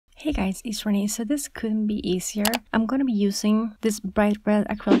Hey guys, it's Renee. So this couldn't be easier. I'm gonna be using this bright red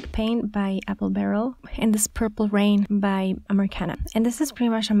acrylic paint by Apple Barrel and this purple rain by Americana. And this is pretty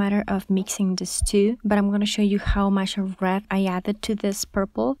much a matter of mixing these two, but I'm gonna show you how much of red I added to this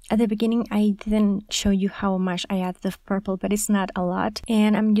purple. At the beginning, I didn't show you how much I added of purple, but it's not a lot.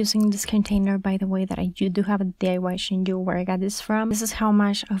 And I'm using this container, by the way, that I do have a DIY showing you where I got this from. This is how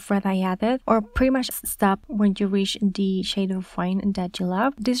much of red I added, or pretty much stop when you reach the shade of wine that you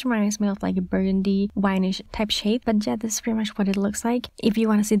love. This reminds me of like a burgundy wine-ish type shade, but yeah, this is pretty much what it looks like. If you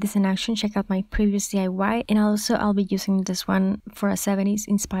want to see this in action, check out my previous DIY, and also I'll be using this one for a 70s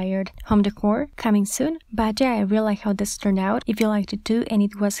inspired home decor coming soon. But yeah, I really like how this turned out. If you liked it too and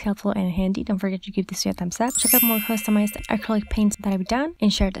it was helpful and handy, don't forget to give this a thumbs up. Check out more customized acrylic paints that I've done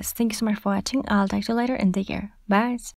and share this. Thank you so much for watching. I'll talk to you later and take care. Bye.